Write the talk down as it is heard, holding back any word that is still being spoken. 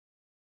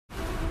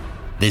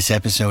This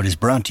episode is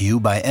brought to you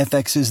by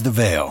FX's The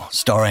Veil,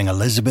 starring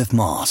Elizabeth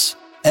Moss.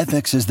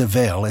 FX's The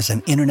Veil is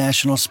an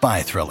international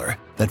spy thriller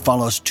that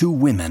follows two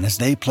women as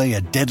they play a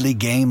deadly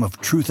game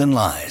of truth and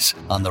lies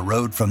on the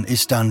road from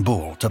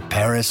Istanbul to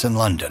Paris and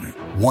London.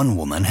 One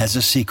woman has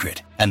a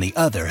secret, and the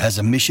other has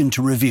a mission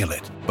to reveal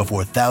it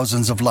before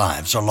thousands of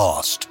lives are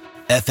lost.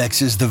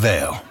 FX's The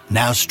Veil,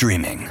 now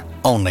streaming,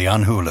 only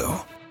on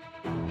Hulu.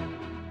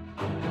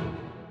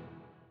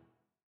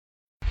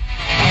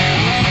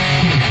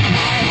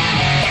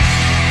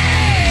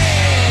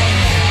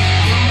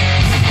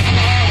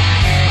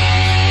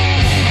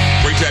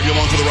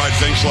 For the ride.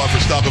 Thanks a lot for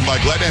stopping by.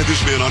 Glad to have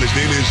this man on. His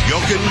name is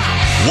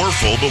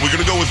Wurfl, but we're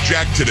going to go with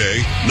Jack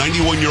today,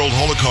 91-year-old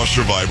Holocaust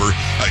survivor.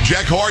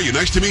 Jack, how are you?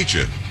 Nice to meet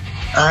you.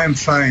 I'm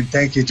fine.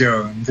 Thank you,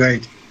 Joe. I'm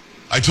great.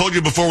 I told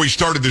you before we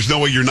started, there's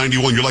no way you're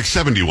 91. You're like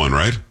 71,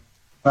 right?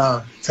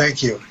 Well,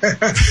 thank you.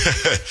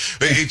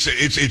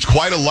 It's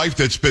quite a life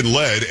that's been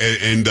led,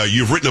 and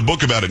you've written a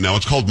book about it now.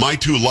 It's called My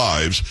Two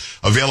Lives,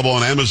 available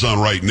on Amazon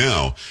right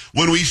now.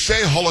 When we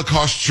say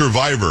Holocaust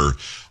survivor,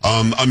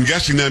 I'm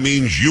guessing that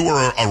means you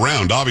were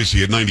around,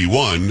 obviously, at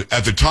 91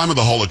 at the time of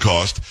the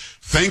Holocaust.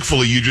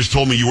 Thankfully, you just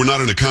told me you were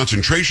not in a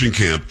concentration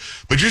camp,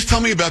 but just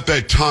tell me about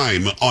that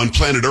time on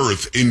planet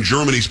Earth, in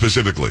Germany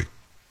specifically.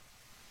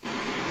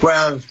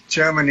 Well,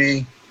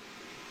 Germany,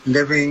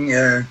 living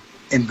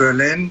in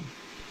Berlin,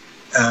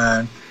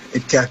 I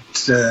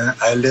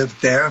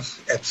lived there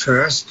at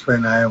first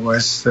when I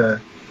was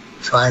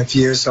 5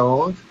 years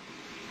old.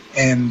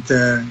 And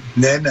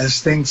then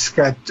as things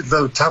got a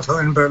little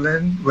tougher in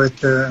Berlin with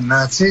the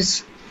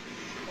Nazis,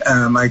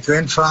 my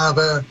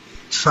grandfather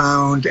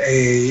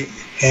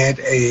had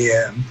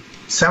a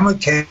summer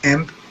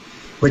camp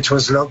which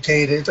was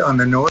located on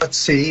the North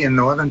Sea in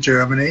northern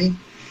Germany,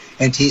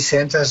 and he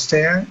sent us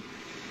there.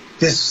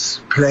 This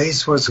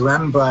place was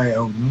run by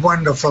a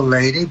wonderful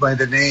lady by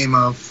the name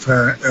of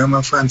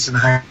Irma Franzen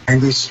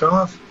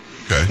Heinrichsdorf,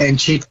 okay.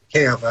 And she took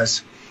care of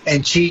us.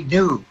 And she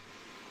knew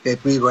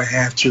that we were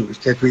half-Jews,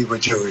 that we were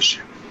Jewish.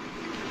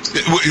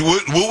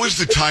 What was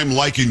the time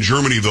like in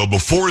Germany, though,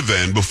 before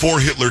then, before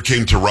Hitler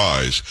came to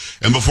rise,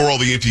 and before all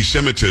the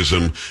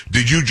anti-Semitism?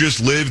 Did your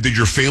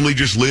family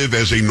just live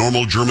as a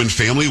normal German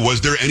family?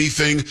 Was there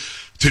anything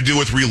to do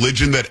with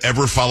religion that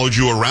ever followed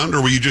you around,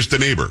 or were you just a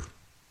neighbor?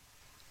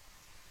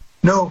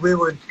 No, we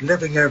were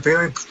living a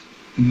very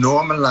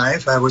normal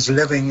life. I was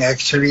living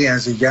actually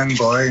as a young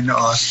boy in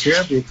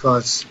Austria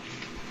because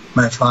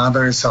my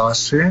father is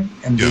Austrian,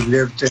 and we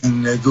lived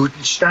in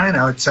Gutenstein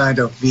outside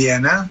of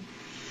Vienna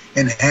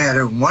and had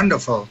a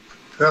wonderful,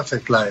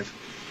 perfect life.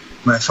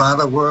 My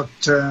father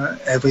worked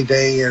every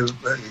day,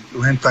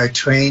 went by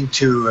train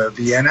to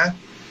Vienna,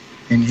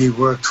 and he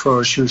worked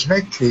for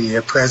Schuschnigg,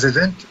 the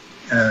president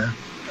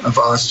of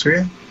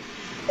Austria.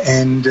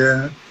 And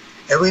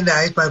every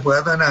night, my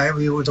brother and I,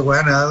 we would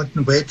run out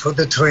and wait for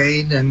the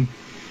train and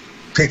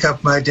pick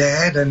up my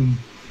dad and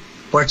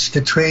watch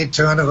the train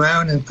turn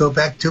around and go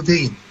back to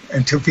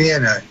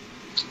Vienna.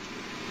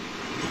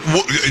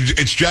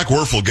 It's Jack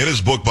Wurfl. Get his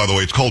book, by the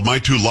way. It's called My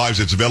Two Lives.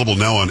 It's available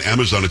now on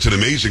Amazon. It's an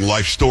amazing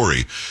life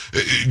story.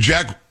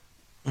 Jack,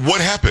 what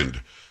happened?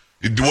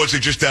 Was it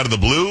just out of the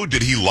blue?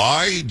 Did he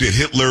lie? Did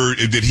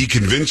he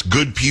convince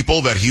good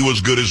people that he was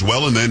good as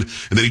well, and then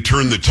he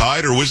turned the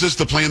tide? Or was this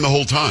the plan the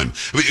whole time?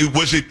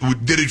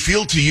 Did it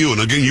feel to you,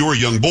 and again, you were a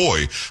young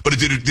boy, but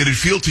did it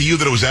feel to you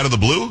that it was out of the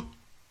blue?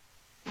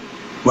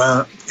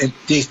 Well,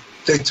 these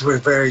were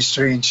very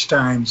strange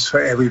times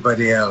for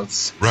everybody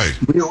else. Right.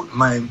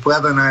 My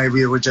brother and I,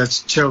 we were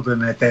just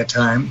children at that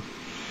time,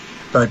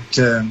 but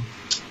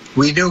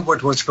we knew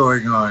what was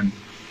going on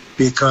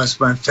because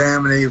my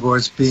family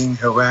was being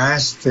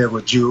harassed. They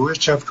were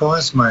Jewish, of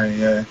course.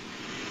 My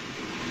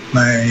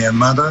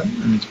mother,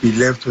 and we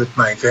lived with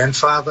my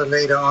grandfather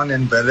later on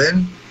in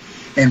Berlin,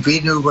 and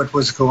we knew what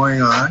was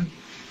going on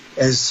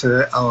as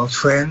our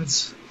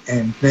friends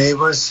and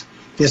neighbors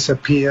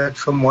disappeared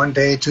from one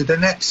day to the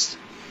next.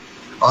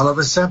 All of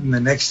a sudden, the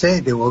next day,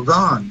 they were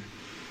gone.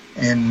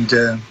 And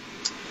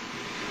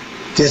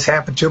this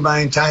happened to my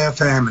entire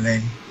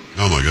family.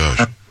 Oh, my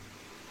gosh.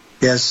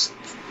 Yes.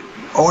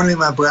 Only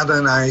my brother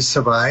and I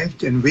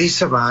survived, and we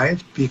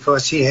survived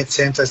because he had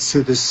sent us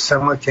to this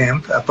summer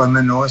camp up on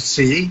the North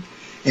Sea,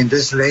 and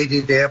this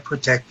lady there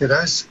protected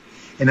us.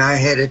 And I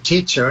had a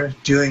teacher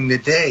during the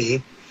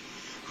day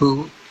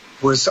who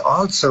was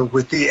also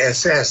with the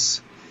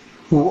SS,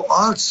 who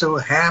also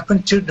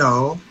happened to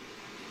know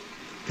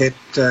that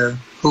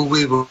who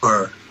we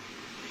were.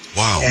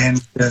 Wow.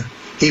 And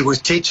he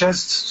would teach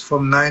us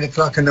from 9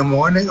 o'clock in the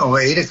morning or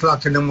 8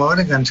 o'clock in the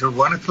morning until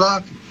 1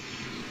 o'clock.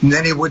 And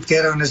then he would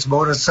get on his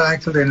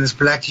motorcycle in his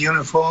black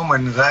uniform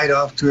and ride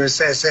off to his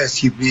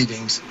SS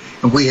meetings.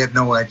 And we had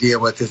no idea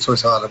what this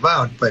was all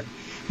about, but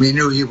we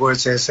knew he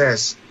was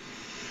SS.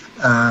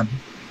 My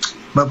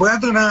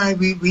brother and I,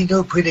 we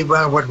knew pretty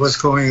well what was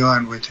going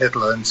on with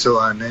Hitler and so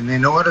on. And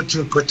in order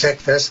to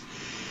protect us,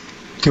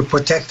 to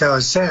protect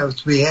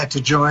ourselves, we had to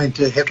join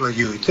the Hitler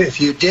Youth. If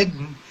you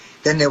didn't,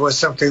 then there was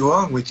something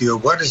wrong with you.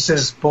 What is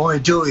this boy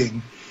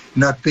doing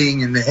not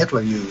being in the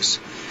Hitler Youth.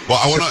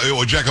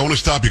 Well, Jack, I want to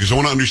stop you because I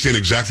want to understand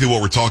exactly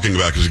what we're talking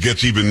about because it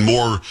gets even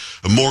more,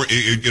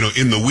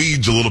 in the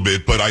weeds a little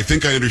bit, but I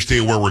think I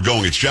understand where we're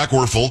going. It's Jack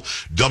Wurfl,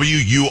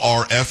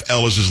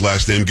 Wurfl is his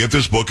last name. Get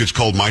this book. It's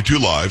called My Two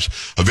Lives,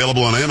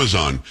 available on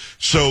Amazon.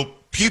 So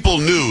people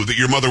knew that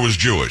your mother was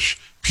Jewish.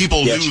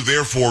 People knew,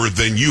 therefore,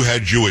 then you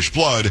had Jewish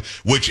blood,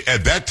 which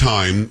at that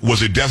time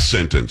was a death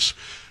sentence.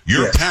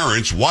 Your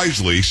parents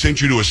wisely sent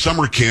you to a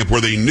summer camp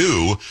where they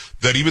knew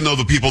that even though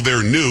the people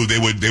there knew, they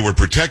would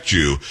protect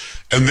you.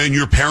 And then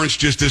your parents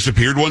just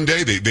disappeared one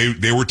day.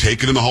 They were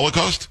taken in the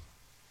Holocaust.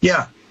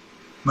 Yeah,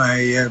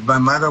 my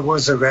mother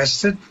was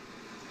arrested,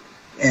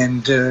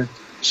 and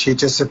she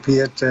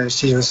disappeared.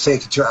 She was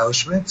taken to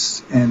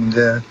Auschwitz,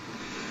 and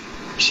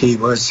she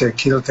was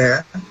killed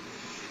there.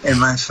 And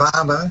my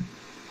father,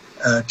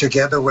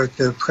 together with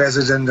the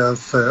president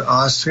of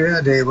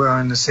Austria, they were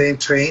on the same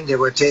train. They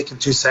were taken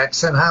to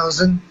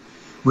Sachsenhausen,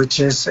 which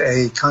is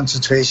a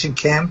concentration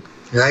camp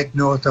right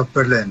north of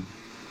Berlin.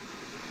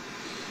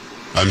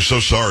 I'm so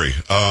sorry.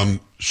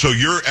 So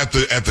you're at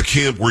the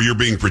camp where you're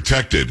being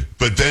protected,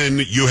 but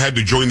then you had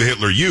to join the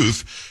Hitler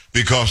Youth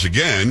because,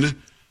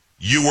 again,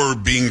 you were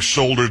being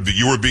sold or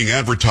you were being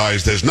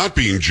advertised as not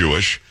being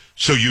Jewish,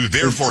 so you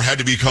therefore had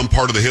to become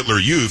part of the Hitler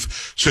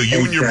Youth. So you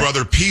and your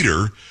brother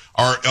Peter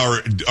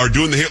are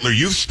doing the Hitler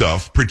Youth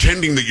stuff,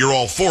 pretending that you're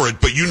all for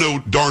it, but you know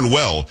darn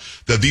well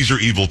that these are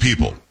evil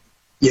people.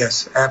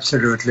 Yes,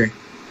 absolutely.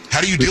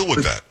 How do you deal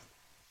with that?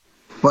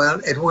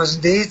 Well, it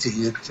wasn't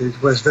easy.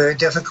 It was very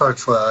difficult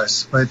for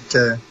us, but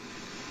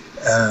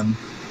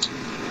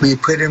we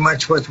pretty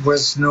much what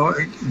was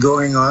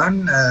going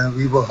on.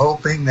 We were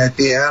hoping that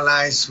the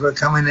Allies were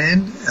coming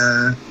in.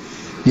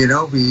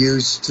 We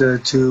used to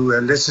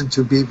listen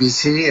to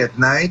BBC at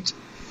night,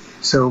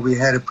 so we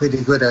had a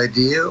pretty good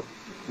idea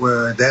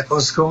where that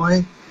was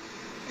going,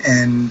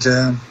 and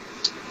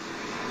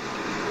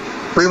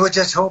we were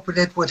just hoping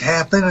it would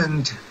happen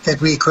and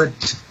that we could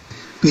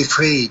be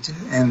freed,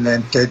 and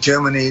that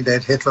Germany,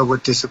 that Hitler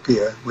would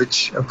disappear,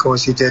 which of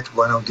course he did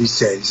one of these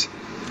days.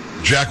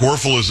 Jack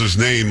Wurfl is his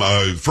name.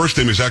 First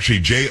name is actually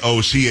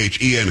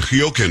Jochen,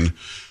 Jochen.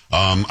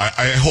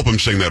 I hope I'm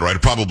saying that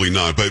right. Probably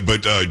not.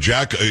 But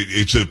Jack,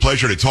 it's a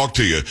pleasure to talk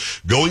to you.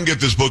 Go and get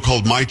this book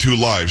called My Two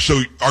Lives.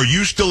 So are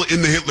you still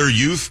in the Hitler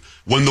Youth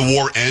when the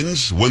war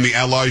ends, when the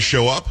Allies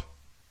show up?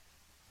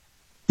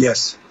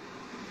 Yes.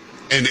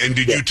 And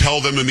did you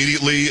tell them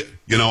immediately,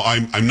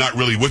 I'm not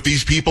really with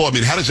these people? I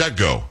mean, how does that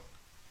go?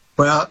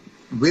 Well,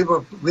 we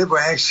were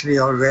actually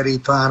already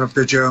part of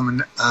the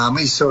German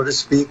army, so to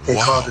speak. They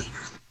called it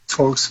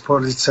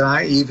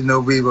Volkspolizei, even though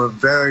we were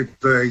very,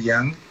 very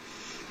young.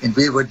 And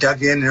we were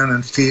dug in on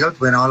a field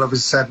when all of a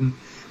sudden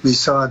we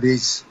saw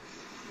these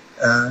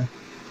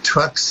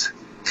trucks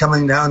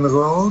coming down the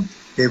road.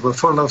 They were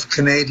full of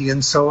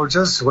Canadian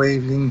soldiers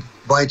waving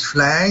white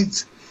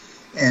flags.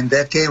 And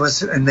that gave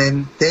us, and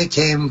then they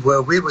came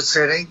where we were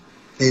sitting.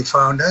 They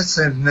found us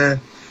and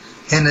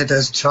handed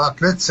us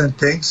chocolates and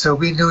things. So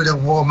we knew the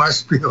war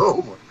must be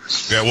over.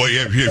 Yeah, well,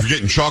 if you're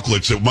getting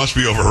chocolates, it must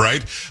be over,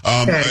 right?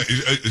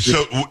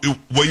 So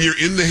when you're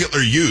in the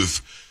Hitler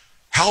Youth,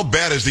 how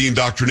bad is the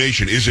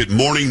indoctrination? Is it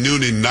morning,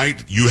 noon, and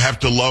night? You have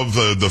to love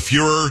the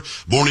Fuhrer.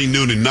 Morning,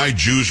 noon, and night,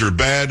 Jews are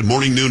bad.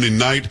 Morning, noon, and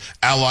night,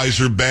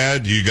 Allies are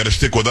bad. You got to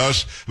stick with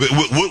us.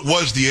 What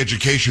was the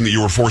education that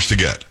you were forced to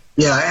get?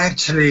 Yeah,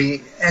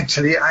 actually,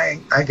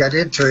 I got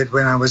into it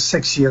when I was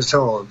 6 years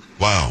old.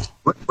 Wow.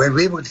 When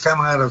we would come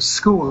out of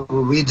school,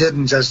 we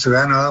didn't just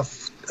run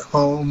off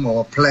home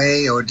or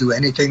play or do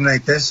anything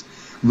like this.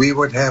 We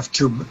would have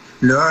to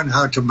learn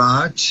how to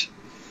march.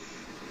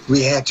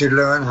 We had to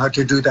learn how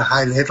to do the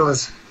Heil Hitler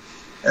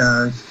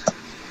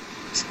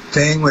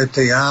thing with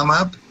the arm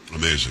up.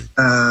 Amazing.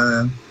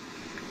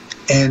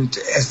 And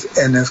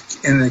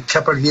a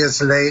couple of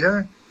years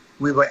later,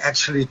 we were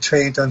actually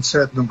trained on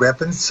certain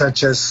weapons,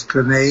 such as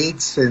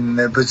grenades and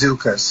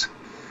bazookas.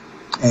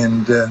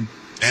 And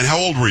how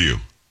old were you?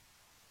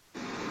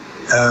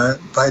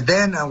 By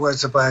then, I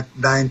was about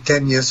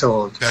 9-10 years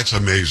old. That's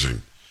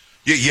amazing.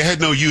 You had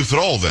no youth at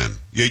all then.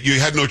 You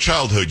had no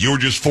childhood. You were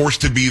just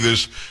forced to be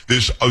this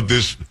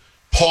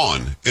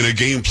pawn in a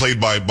game played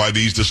by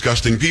these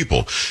disgusting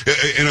people.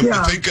 And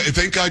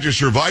thank God you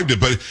survived it.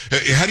 But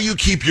how do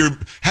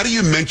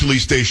you mentally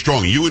stay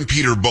strong? You and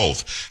Peter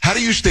both. How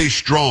do you stay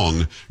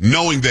strong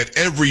knowing that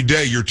every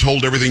day you're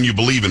told everything you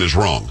believe in is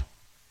wrong?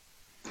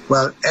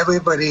 Well,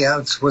 everybody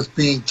else was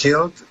being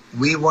killed.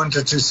 We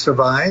wanted to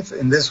survive,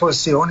 and this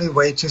was the only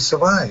way to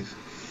survive.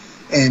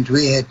 And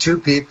we had two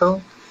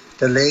people,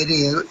 the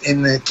lady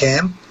in the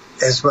camp,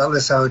 as well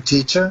as our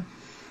teacher,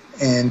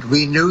 and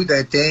we knew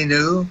that they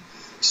knew,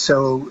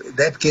 so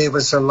that gave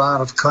us a lot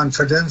of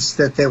confidence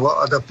that there were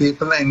other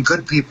people and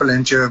good people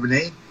in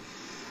Germany,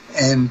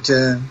 and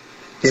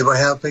they were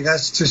helping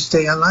us to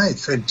stay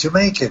alive and to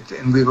make it,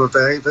 and we were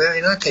very,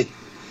 very lucky.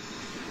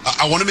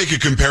 I want to make a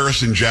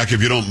comparison, Jack,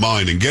 if you don't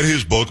mind, and get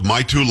his book,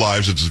 My Two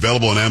Lives. It's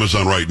available on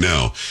Amazon right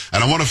now.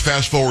 And I want to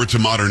fast forward to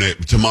modern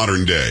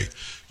day.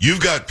 You've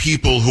got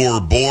people who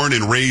are born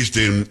and raised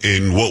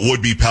in what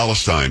would be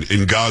Palestine,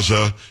 in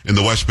Gaza, in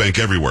the West Bank,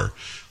 everywhere,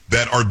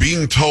 that are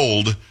being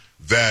told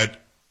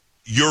that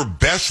your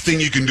best thing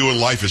you can do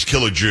in life is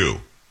kill a Jew.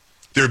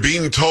 They're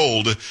being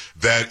told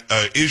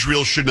that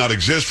Israel should not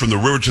exist. From the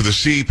river to the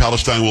sea,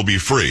 Palestine will be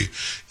free.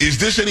 Is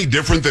this any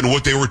different than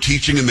what they were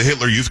teaching in the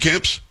Hitler youth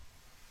camps?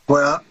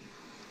 Well,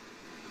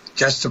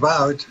 just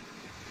about.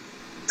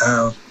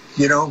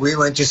 We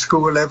went to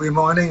school every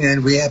morning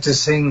and we had to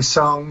sing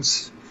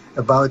songs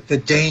about the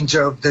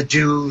danger of the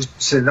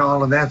Jews and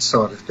all of that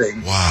sort of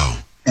thing. Wow.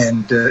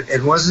 And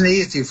it wasn't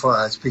easy for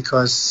us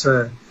because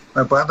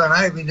my brother and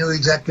I, we knew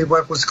exactly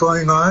what was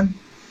going on,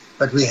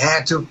 but we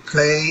had to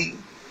play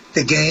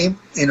the game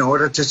in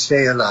order to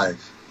stay alive.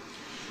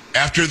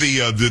 After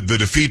the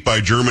defeat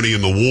by Germany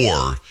in the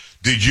war,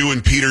 did you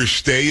and Peter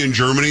stay in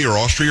Germany or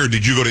Austria, or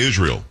did you go to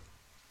Israel?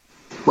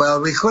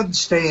 Well, we couldn't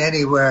stay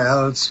anywhere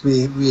else.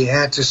 We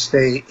had to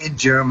stay in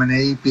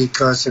Germany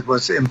because it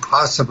was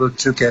impossible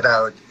to get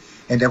out.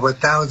 And there were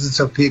thousands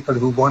of people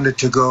who wanted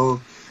to go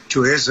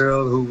to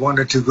Israel, who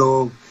wanted to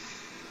go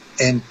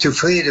and to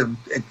freedom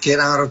and get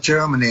out of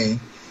Germany.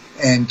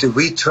 And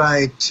we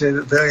tried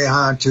very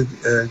hard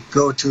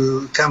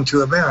to come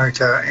to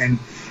America. And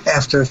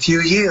after a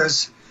few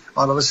years,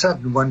 all of a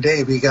sudden, one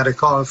day we got a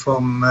call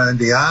from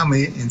the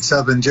army in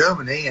southern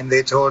Germany, and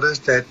they told us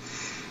that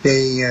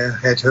they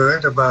had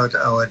heard about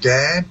our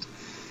dad,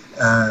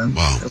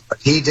 what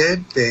he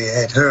did. They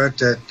had heard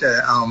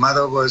that our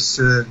mother was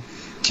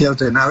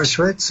killed in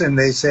Auschwitz, and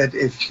they said,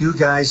 if you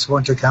guys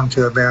want to come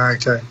to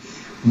America,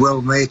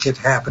 we'll make it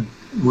happen.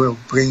 We'll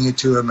bring you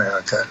to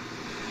America.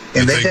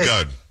 And they thank did.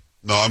 God.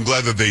 No, I'm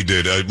glad that they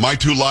did. My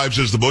Two Lives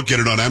is the book. Get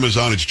it on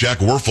Amazon. It's Jack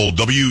Wurfl,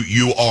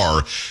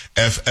 W-U-R-F-L.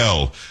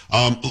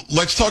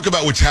 Let's talk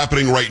about what's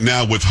happening right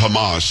now with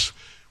Hamas,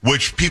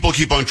 which people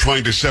keep on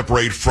trying to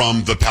separate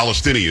from the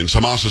Palestinians.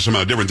 Hamas is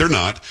somehow different. They're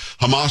not.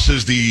 Hamas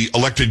is the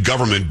elected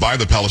government by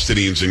the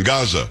Palestinians in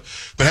Gaza.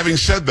 But having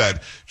said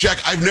that,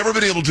 Jack, I've never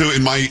been able to,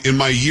 in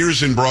my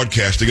years in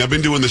broadcasting, I've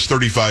been doing this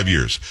 35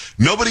 years.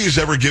 Nobody has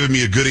ever given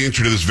me a good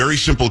answer to this very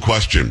simple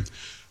question.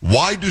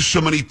 Why do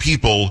so many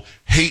people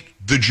hate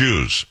the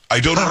Jews? I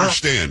don't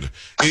understand.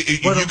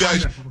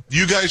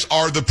 You guys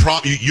are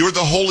you're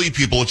the holy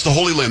people. It's the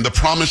Holy Land, the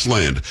Promised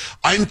Land.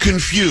 I'm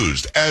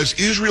confused. As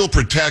Israel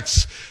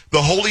protects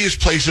the holiest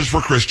places for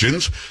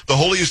Christians, the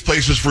holiest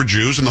places for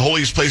Jews, and the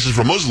holiest places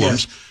for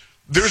Muslims,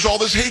 there's all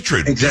this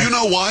hatred. Exactly. Do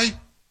you know why?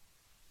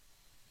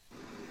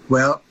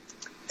 Well,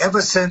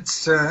 ever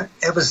since I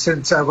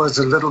was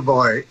a little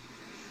boy,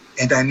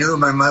 and I knew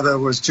my mother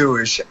was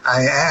Jewish,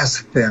 I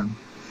asked them,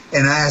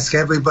 and I ask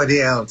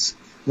everybody else,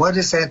 what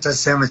is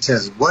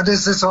anti-Semitism? What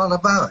is this all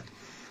about?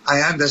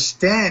 I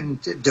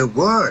understand the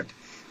word,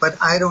 but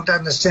I don't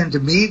understand the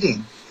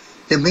meaning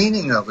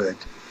of it.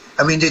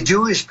 I mean, the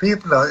Jewish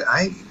people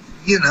are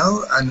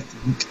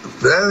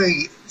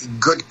very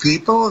good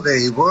people.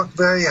 They work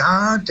very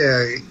hard.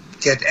 They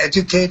get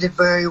educated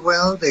very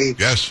well. They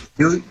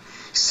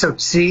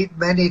succeed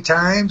many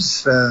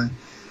times.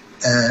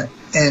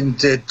 And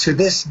to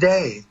this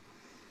day,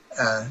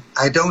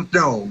 I don't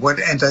know what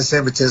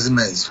anti-Semitism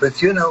is, but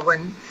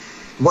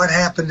what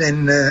happened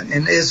in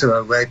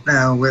Israel right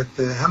now with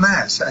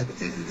Hamas,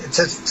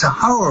 it's a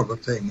horrible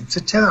thing. It's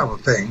a terrible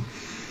thing,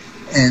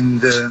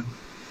 and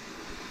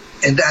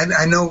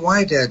I know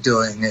why they're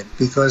doing it,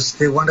 because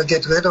they want to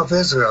get rid of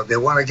Israel. They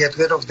want to get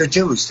rid of the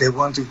Jews. They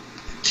want to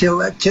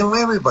kill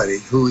everybody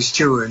who is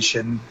Jewish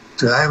and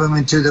drive them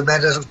into the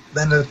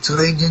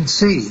Mediterranean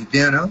Sea.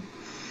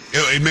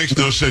 It makes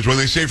no sense. When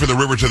they say from the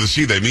river to the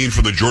sea, they mean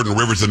from the Jordan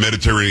River to the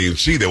Mediterranean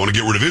Sea. They want to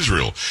get rid of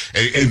Israel.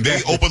 And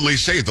they openly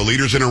say it. The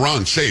leaders in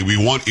Iran say, we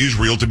want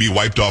Israel to be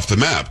wiped off the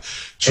map.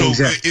 So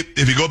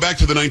if you go back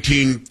to the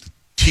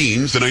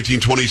 1910s, the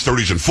 1920s,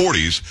 30s, and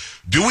 40s,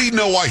 do we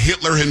know why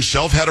Hitler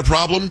himself had a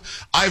problem?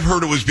 I've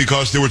heard it was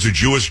because there was a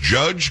Jewish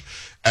judge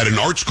at an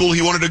art school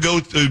he wanted to go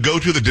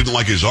to that didn't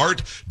like his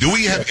art. Do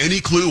we have any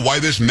clue why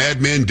this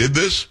madman did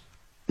this?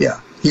 Yeah,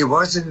 he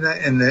was in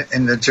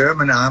the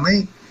German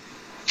army.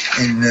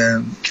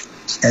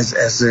 As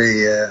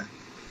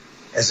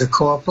a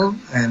corporal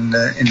and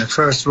in the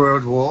First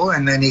World War,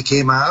 and then he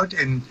came out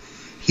and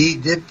he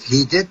did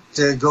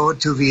go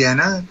to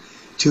Vienna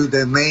to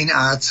the main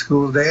art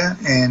school there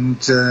and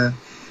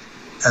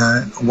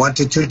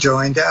wanted to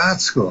join the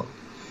art school,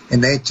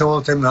 and they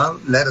told him, well,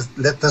 let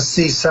us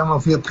see some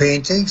of your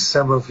paintings,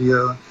 some of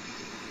your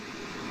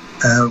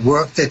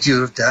work that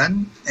you have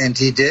done, and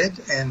he did,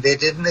 and they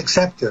didn't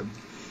accept him,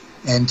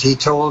 and he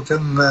told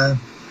him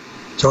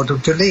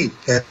to leave,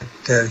 that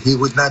he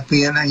would not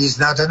be he's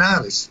not an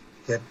artist,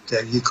 that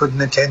he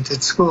couldn't attend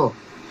at school.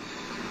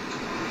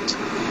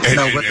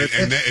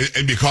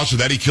 And because of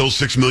that, he killed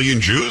 6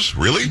 million Jews?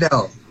 Really?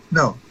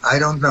 No, I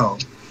don't know.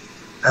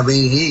 I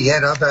mean, he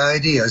had other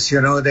ideas.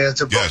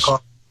 There's a book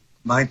called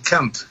Mein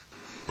Kampf.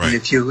 Right. And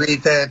if you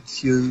read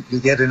that, you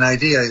get an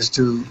idea as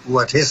to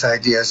what his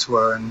ideas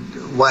were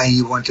and why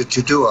he wanted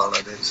to do all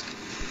of this.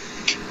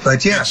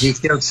 But yeah, he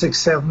killed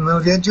 6-7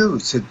 million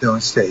Jews in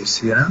those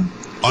days, you know?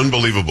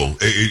 Unbelievable.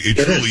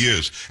 It truly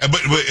is.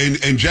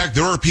 And Jack,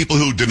 there are people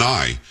who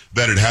deny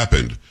that it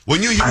happened.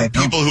 When you hear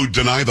people who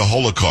deny the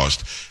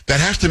Holocaust, that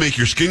has to make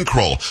your skin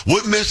crawl.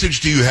 What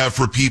message do you have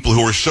for people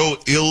who are so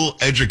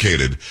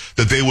ill-educated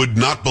that they would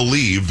not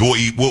believe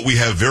what we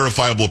have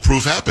verifiable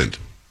proof happened?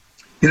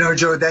 You know,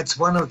 Joe, that's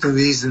one of the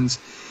reasons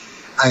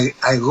I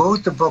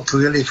wrote the book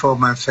really for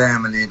my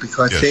family,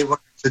 because they wanted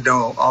to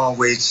know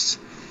always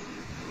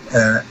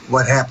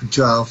what happened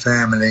to our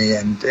family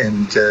and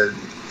a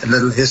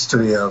little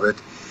history of it.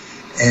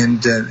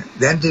 And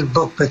then the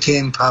book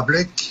became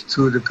public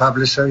through the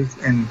publisher,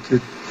 and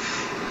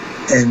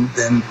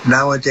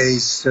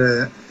nowadays,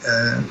 you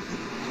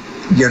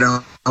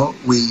know,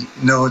 we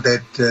know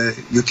that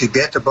you can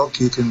get the book,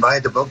 you can buy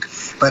the book.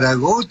 But I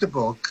wrote the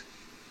book,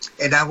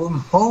 and I'm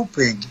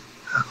hoping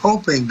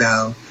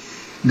now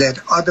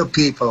that other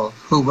people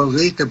who will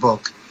read the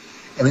book,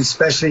 and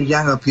especially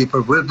younger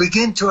people, will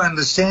begin to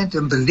understand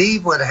and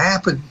believe what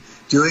happened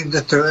during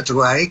the Third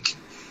Reich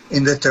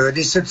in the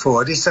 30s and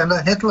 40s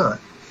under Hitler.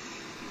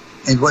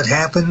 And what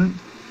happened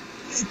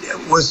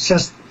was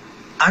just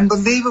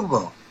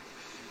unbelievable.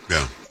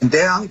 Yeah. And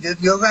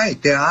you're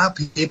right, there are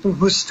people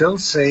who still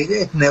say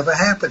it never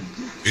happened.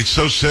 It's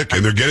so sick,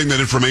 and they're getting that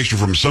information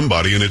from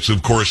somebody, and it's,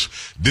 of course,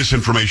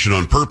 disinformation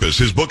on purpose.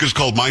 His book is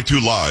called My Two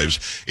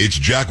Lives. It's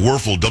Jack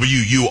Wurfl,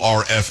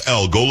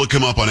 W-U-R-F-L. Go look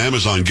him up on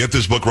Amazon. Get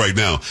this book right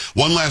now.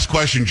 One last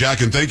question,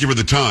 Jack, and thank you for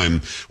the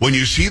time. When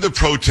you see the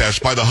protests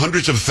by the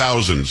hundreds of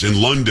thousands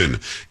in London,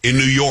 in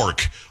New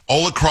York,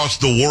 all across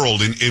the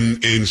world,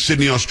 in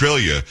Sydney,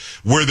 Australia,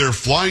 where they're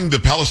flying the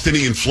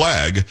Palestinian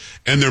flag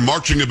and they're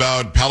marching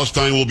about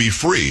Palestine will be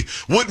free.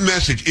 What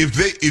message,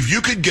 if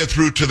you could get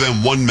through to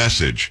them one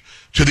message,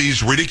 to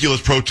these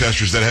ridiculous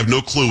protesters that have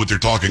no clue what they're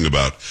talking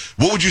about,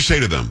 what would you say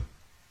to them?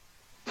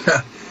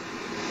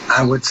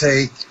 I would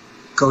say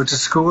go to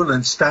school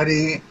and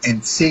study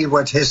and see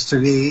what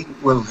history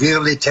will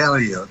really tell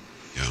you.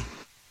 Yeah.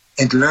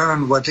 And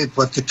learn what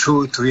the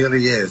truth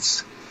really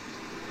is.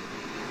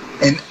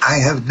 And I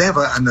have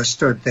never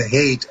understood the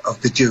hate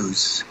of the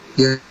Jews.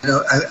 You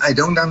know, I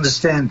don't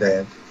understand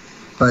that.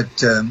 But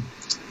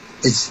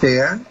it's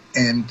there,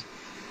 and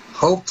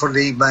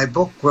hopefully my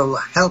book will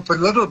help a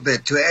little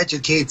bit to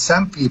educate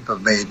some people,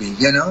 maybe,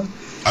 you know?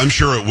 I'm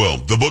sure it will.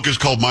 The book is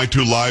called My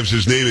Two Lives.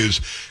 His name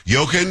is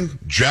Jochen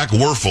Jack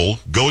Wurfl.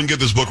 Go and get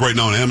this book right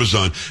now on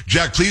Amazon.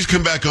 Jack, please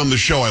come back on the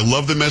show. I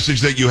love the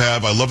message that you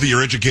have. I love that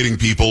you're educating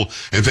people,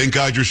 and thank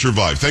God you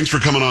survived. Thanks for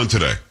coming on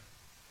today.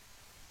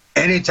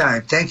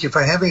 Anytime. Thank you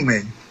for having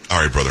me. All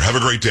right, brother. Have a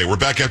great day. We're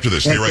back after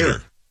this. Stay right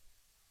here.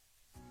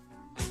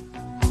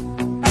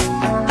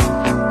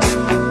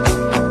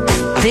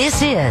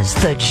 This is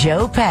the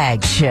Joe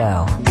Pags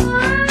Show.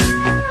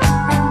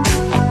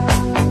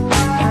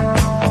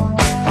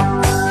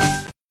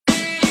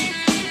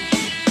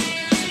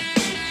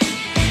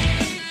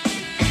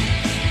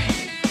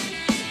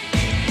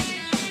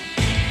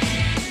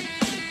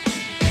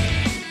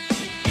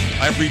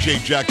 I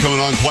appreciate Jack coming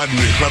on. Quite an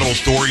incredible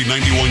story.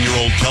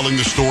 91-year-old telling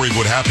the story of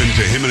what happened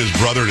to him and his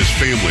brother and his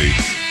family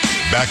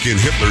back in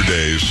Hitler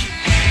days.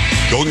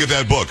 Go and get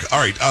that book. All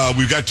right,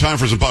 we've got time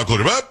for some pop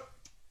culture.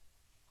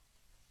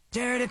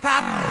 Dirty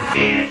pop.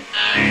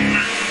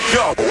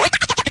 Go.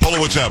 Polo,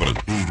 what's happening?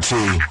 So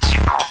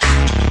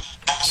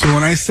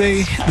when I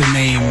say the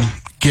name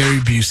Gary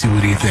Busey,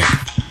 what do you think?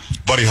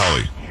 Buddy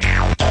Holly.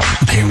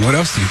 Okay, what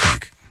else do you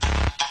think?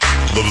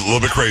 A little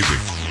bit crazy.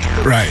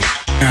 Right.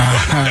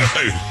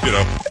 You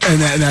know.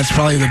 And that's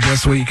probably the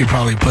best way you could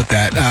probably put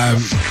that.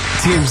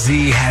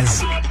 TMZ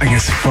has, I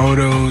guess,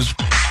 photos.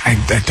 I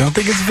don't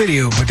think it's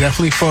video, but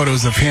definitely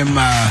photos of him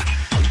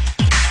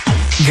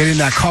getting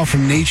that call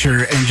from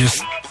nature and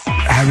just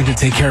having to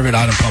take care of it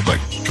out in public.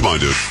 Come on,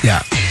 dude.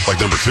 Yeah. Like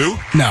number 2?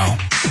 No.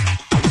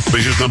 But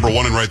he's just number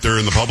 1 and right there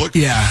in the public?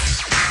 Yeah.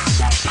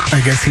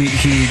 I guess he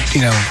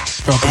you know.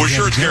 We're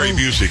sure it's Gary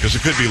Busey, because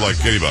it could be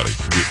like anybody.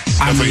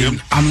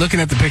 I'm looking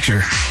at the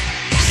picture.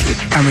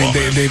 I mean,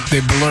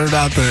 they blurred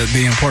out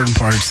the important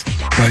parts,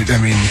 but I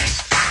mean,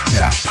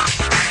 yeah.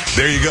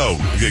 There you go.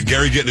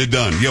 Gary getting it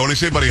done. Yeah, when I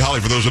say Buddy Holly,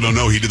 for those who don't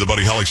know, he did the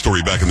Buddy Holly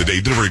story back in the day.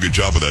 He did a very good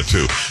job of that,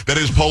 too. That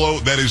is Polo.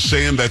 That is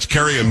Sam. That's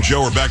Carrie. I'm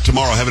Joe. We're back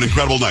tomorrow. Have an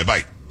incredible night.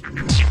 Bye.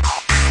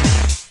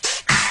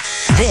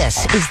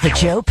 This is the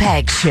Joe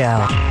Pags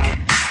Show.